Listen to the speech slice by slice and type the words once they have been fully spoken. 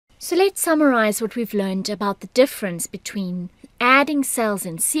So let's summarize what we've learned about the difference between adding cells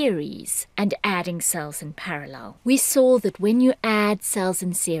in series and adding cells in parallel. We saw that when you add cells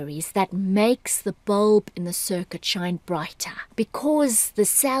in series, that makes the bulb in the circuit shine brighter because the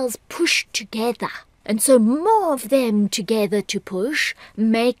cells push together. And so more of them together to push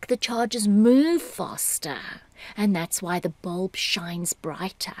make the charges move faster. And that's why the bulb shines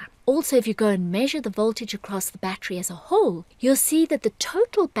brighter. Also, if you go and measure the voltage across the battery as a whole, you'll see that the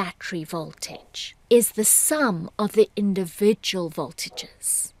total battery voltage is the sum of the individual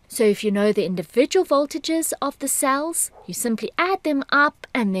voltages. So if you know the individual voltages of the cells, you simply add them up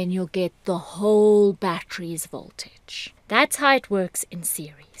and then you'll get the whole battery's voltage. That's how it works in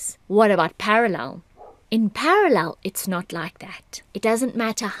series. What about parallel? In parallel, it's not like that. It doesn't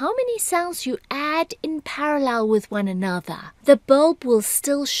matter how many cells you add in parallel with one another. The bulb will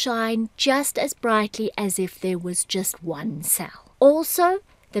still shine just as brightly as if there was just one cell. Also,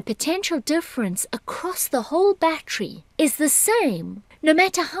 the potential difference across the whole battery is the same. No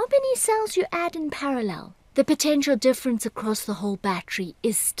matter how many cells you add in parallel, the potential difference across the whole battery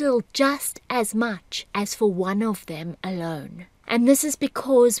is still just as much as for one of them alone. And this is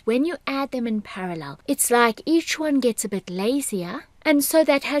because when you add them in parallel, it's like each one gets a bit lazier. And so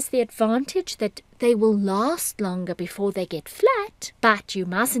that has the advantage that they will last longer before they get flat. But you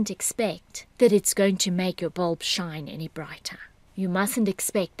mustn't expect that it's going to make your bulb shine any brighter. You mustn't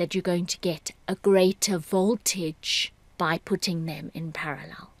expect that you're going to get a greater voltage by putting them in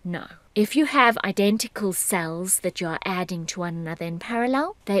parallel. No. If you have identical cells that you are adding to one another in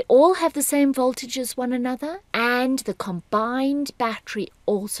parallel, they all have the same voltage as one another, and the combined battery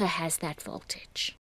also has that voltage.